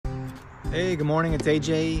Hey, good morning, it's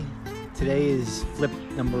AJ. Today is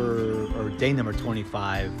day number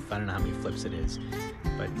 25. I don't know how many flips it is,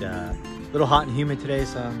 but a little hot and humid today,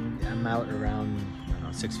 so I'm out around, I don't know,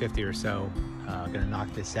 6:50 or so. Gonna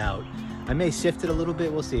knock this out. I may sift it a little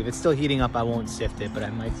bit, we'll see. If it's still heating up, I won't sift it, but I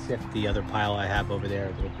might sift the other pile I have over there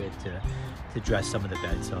a little bit to dress some of the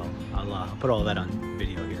bed. So I'll put all that on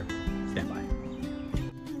video here. Stand by.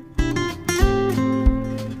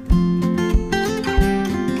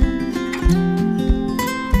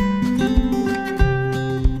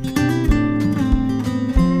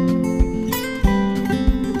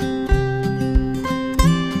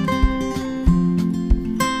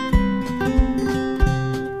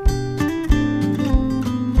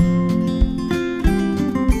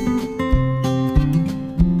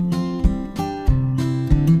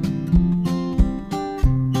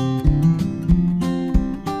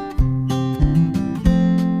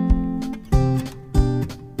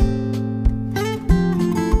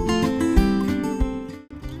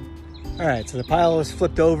 All right, so the pile is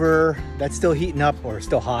flipped over. That's still heating up or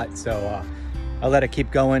still hot, so I'll let it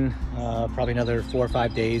keep going. Probably another 4 or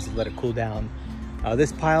 5 days, let it cool down.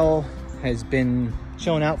 This pile has been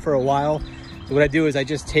showing out for a while. So what I do is I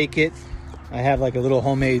just take it. I have like a little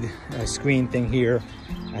homemade screen thing here.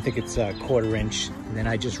 I think it's a 1/4 inch. And then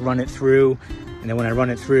I just run it through. And then when I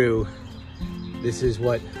run it through, this is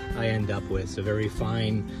what I end up with. So very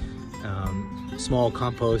fine, small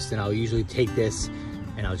compost. And I'll usually take this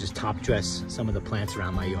and I'll just top dress some of the plants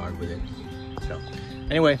around my yard with it. So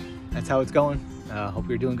anyway, that's how it's going. Hope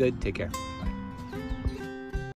you're doing good. Take care.